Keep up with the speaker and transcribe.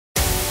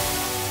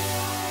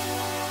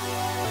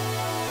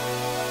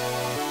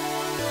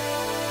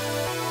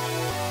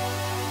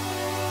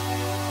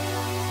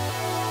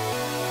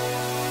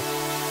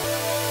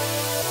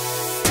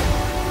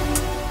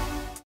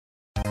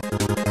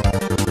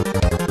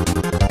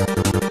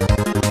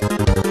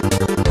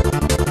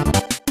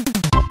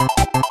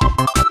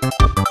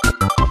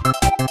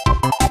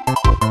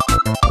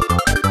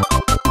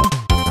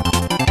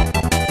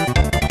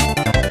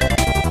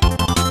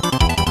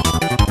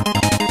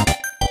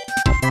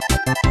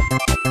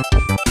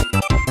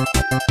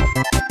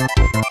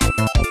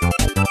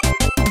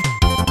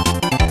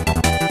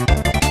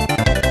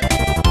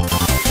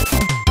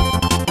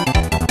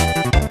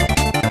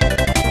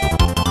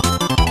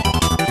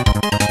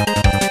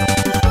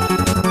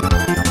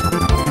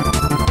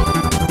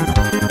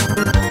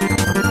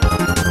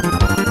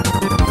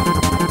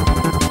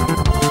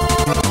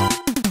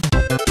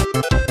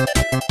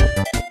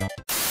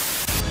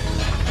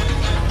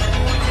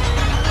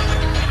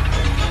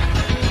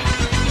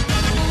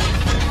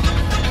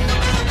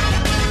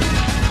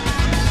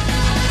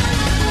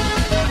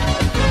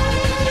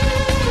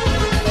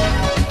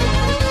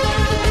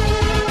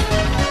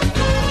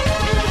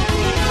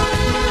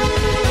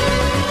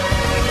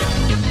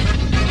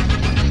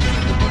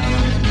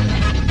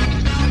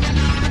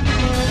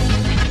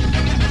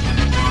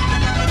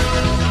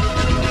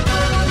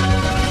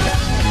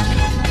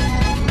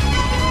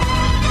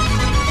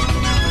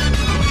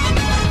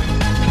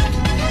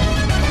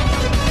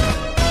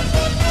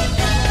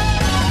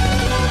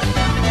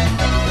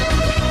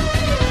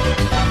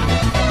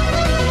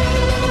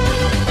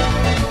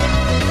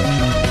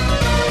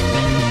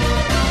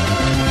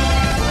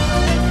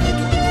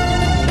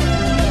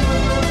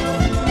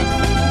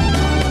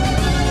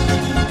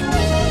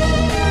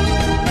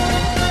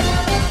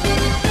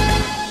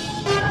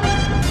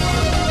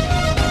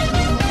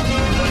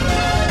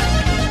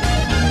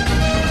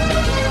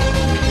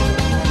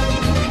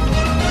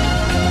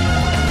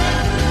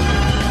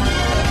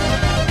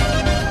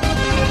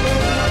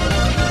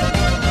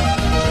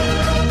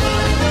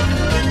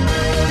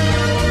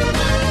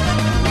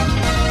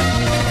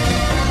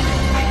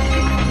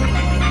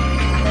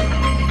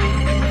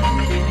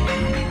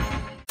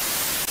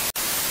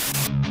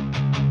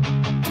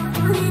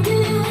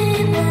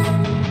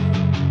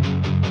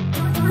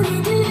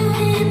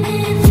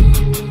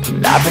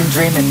I've been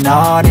dreaming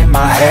on in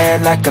my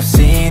head like I've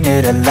seen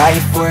it. A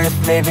life worth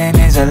living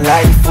is a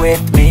life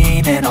with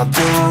meaning. I'll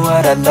do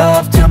what I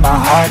love till my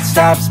heart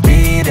stops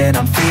beating.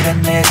 I'm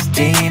feeding this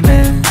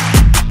demon.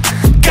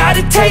 Got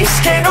a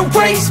taste, can't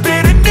erase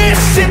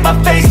bitterness in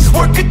my face.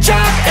 Work a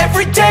job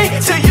every day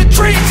till your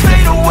dreams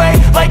fade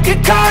away. Like a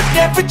card,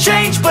 never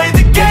change, play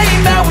the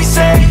game that we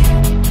say.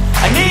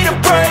 I need a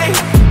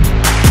break.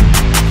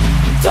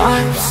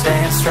 I'm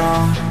staying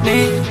strong,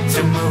 need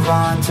to move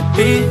on to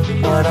be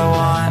what I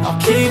want.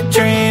 I'll keep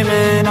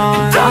dreaming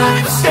on.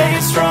 I'm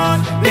staying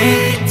strong,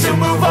 need to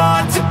move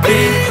on to be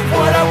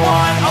what I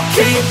want. I'll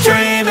keep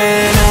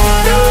dreaming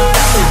on.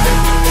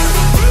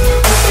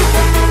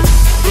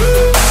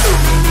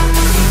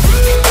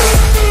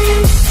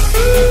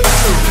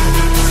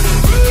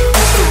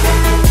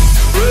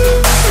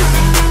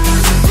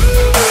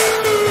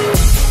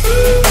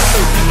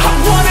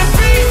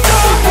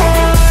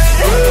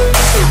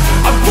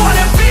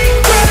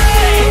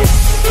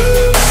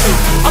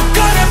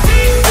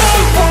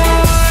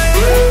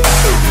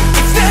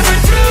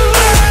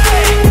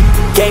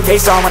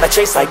 Face on when I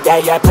chase like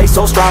that, yeah, I play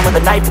so strong with a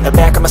knife in the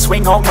back. I'ma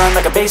swing home run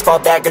like a baseball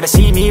bat. Gonna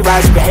see me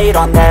rise, you can hate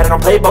on that. I don't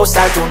play both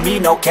sides, doing me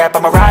no cap.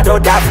 I'ma ride or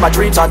die for my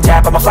dreams on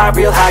tap. I'ma fly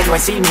real high, you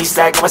ain't see me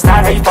slack. No, it's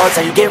not how you fall, it's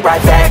how you get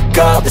right back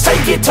up. That's how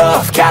you get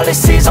tough.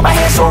 Calluses on my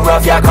hands so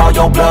rough, yeah, I call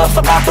your bluff.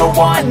 I'm not the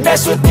one,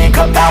 mess with me and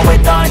come out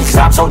with none. Cause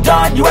I'm so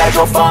done, you had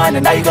your fun.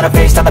 And now you're gonna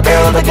face down the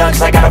barrel of the gun.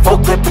 Cause I got a full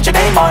clip, put your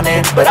name on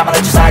it. But I'ma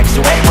let you slide cause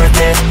you ain't worth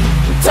it.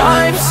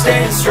 I'm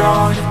staying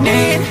strong,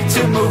 need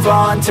to move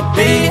on to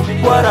be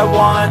what I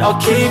want.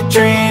 I'll keep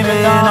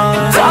dreaming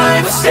on.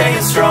 I'm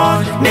staying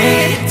strong,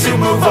 need to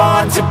move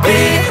on to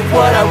be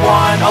what I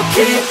want. I'll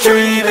keep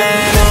dreaming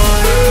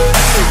on.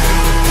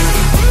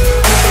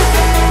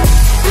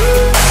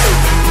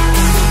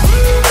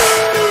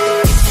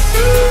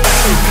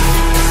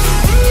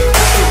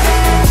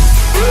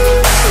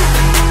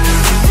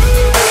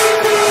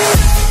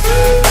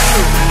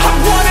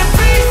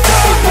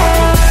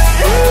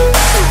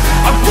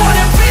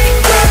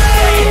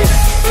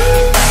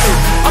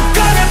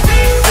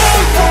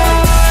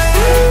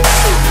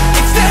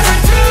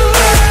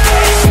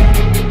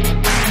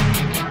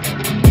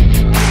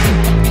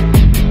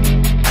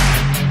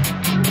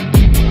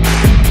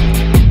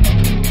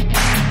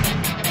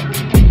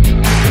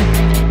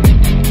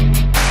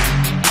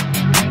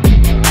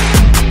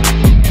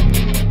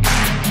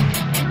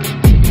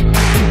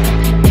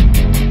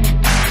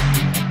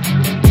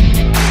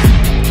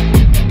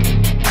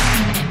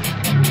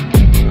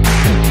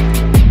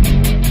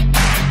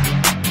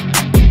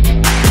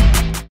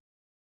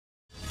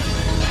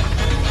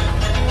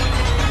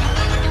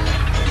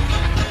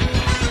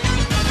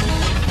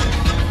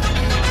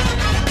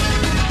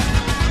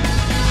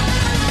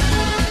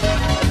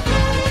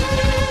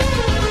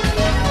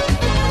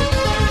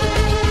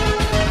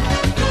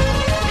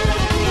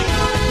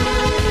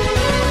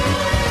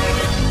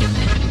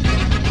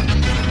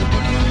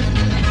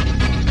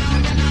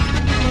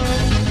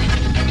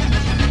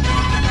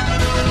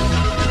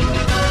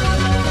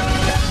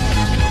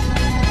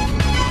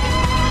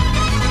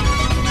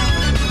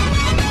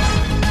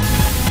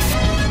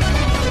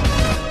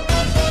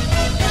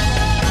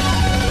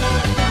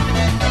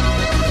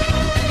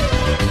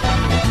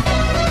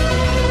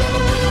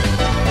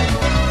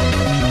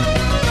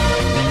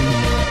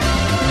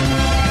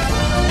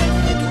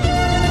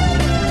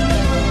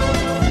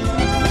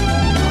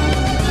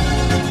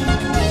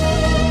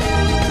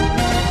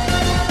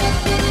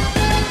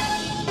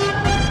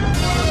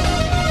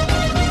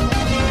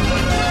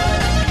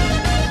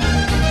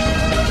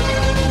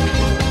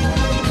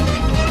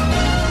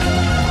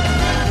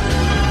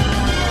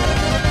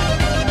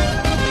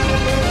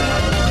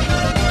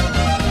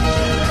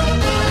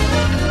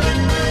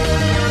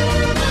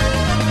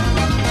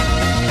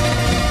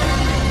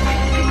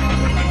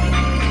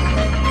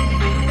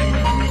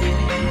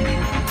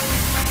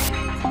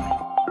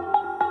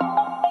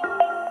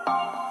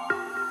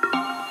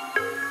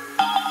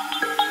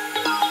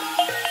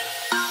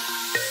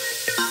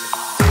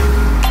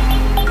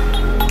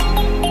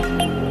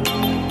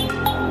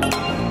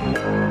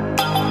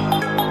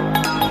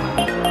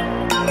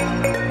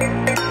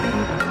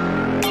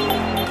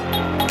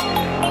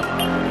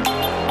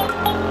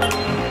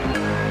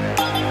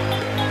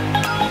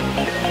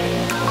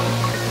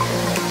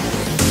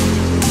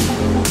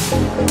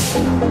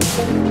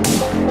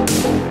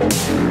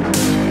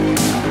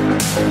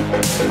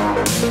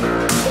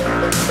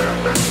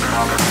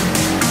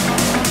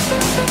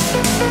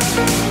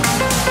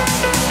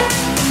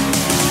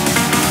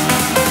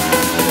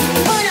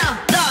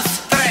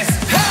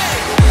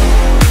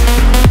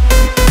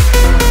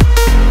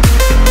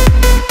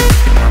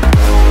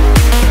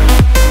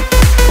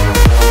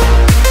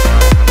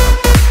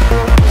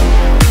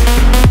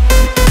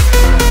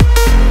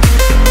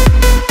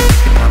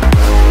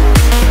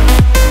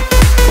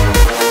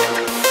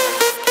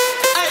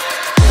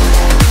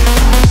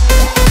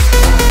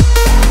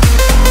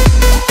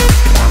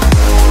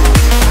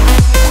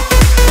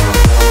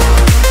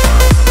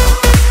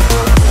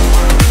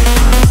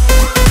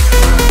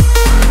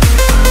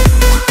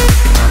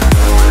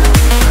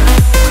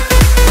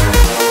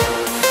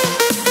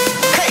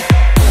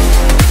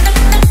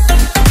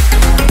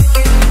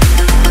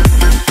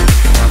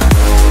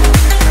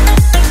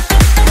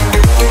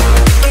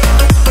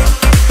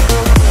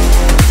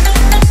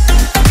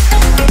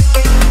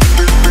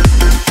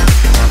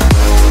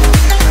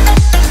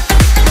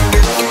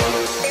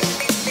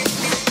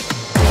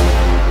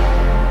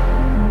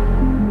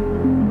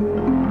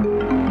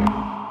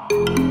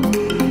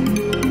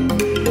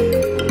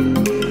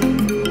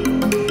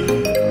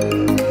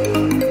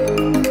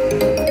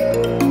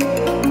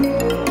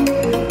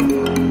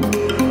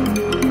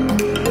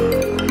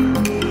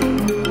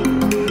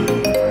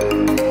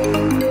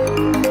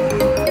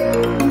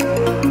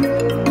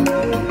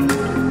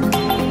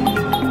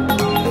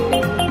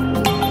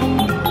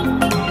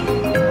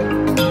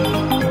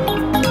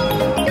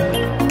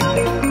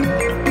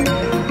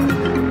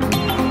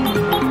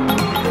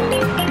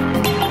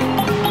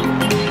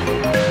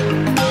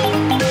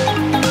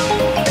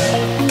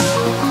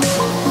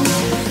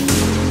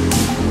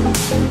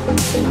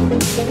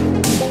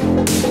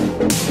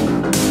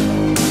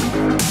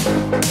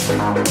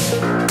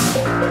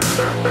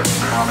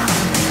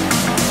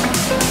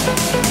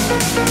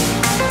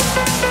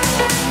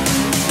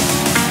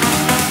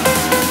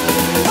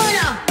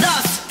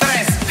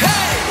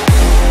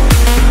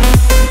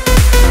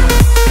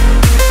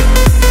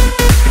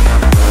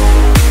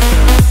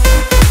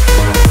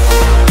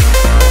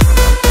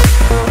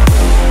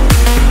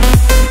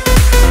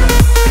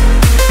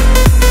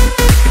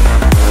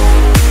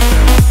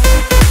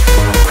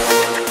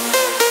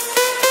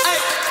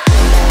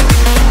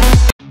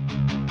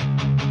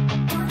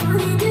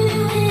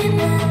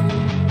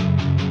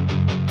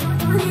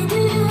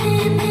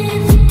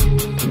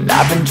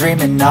 I've been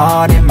dreaming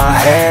on in my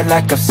head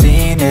like I've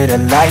seen it. A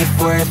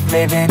life worth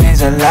living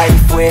is a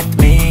life with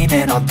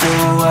meaning. I'll do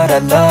what I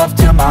love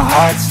till my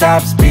heart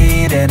stops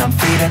beating. I'm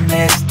feeding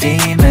this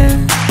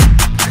demon.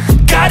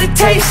 Got a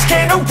taste,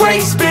 can't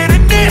erase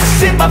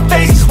bitterness in my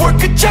face.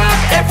 Work a job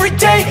every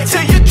day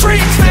till your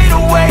dreams fade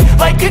away.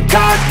 Like a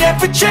card,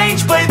 never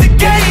change, play the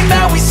game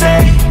that we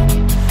say.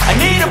 I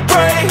need a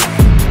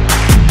break.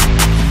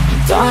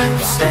 I'm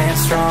staying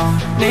strong,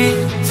 need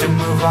to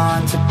move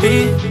on to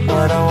be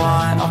what I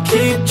want. I'll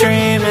keep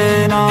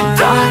dreaming on.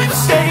 I'm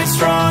staying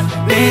strong,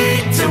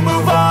 need to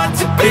move on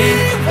to be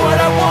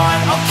what I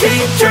want. I'll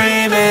keep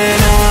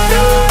dreaming on.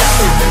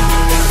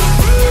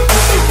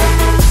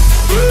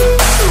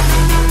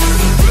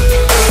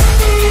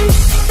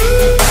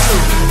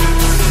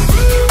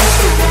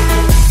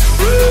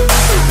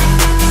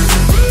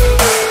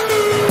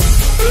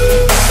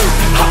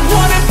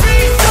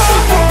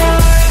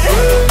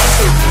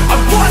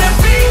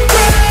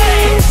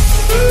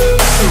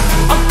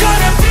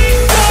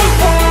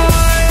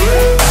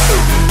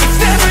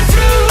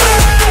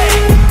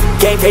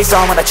 Face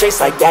on when I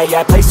chase like that. Yeah,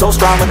 I play so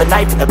strong with a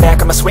knife in the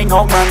back. I'ma swing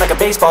home run like a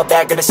baseball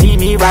bat. Gonna see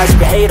me rise, you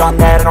can hate on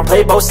that. I don't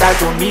play both sides,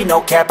 doing me no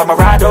cap. I'ma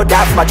ride or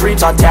die for my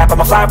dreams on tap.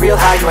 I'ma fly real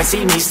high, you ain't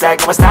see me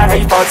slack. No, it's not how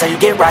you fall, it's how you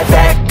get right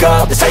back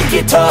up. That's how you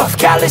get tough.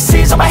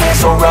 Calluses on my hands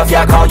so rough,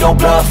 yeah, I call your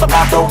bluff. I'm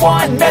not the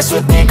one, mess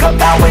with me, come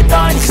out with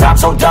none. Cause I'm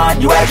so done,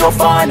 you had your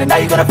fun. And now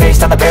you're gonna face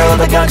down the barrel of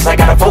the gun. Cause I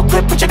got a full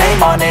clip, put your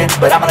name on it.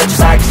 But I'ma let you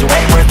slide cause you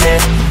ain't worth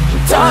it.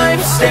 I'm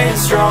staying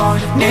strong,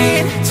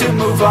 need to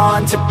move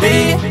on to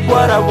be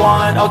what I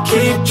want. I'll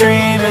keep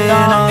dreaming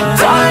on.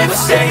 I'm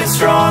staying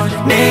strong,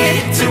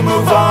 need to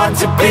move on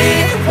to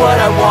be what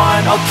I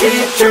want. I'll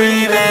keep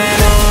dreaming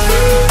on.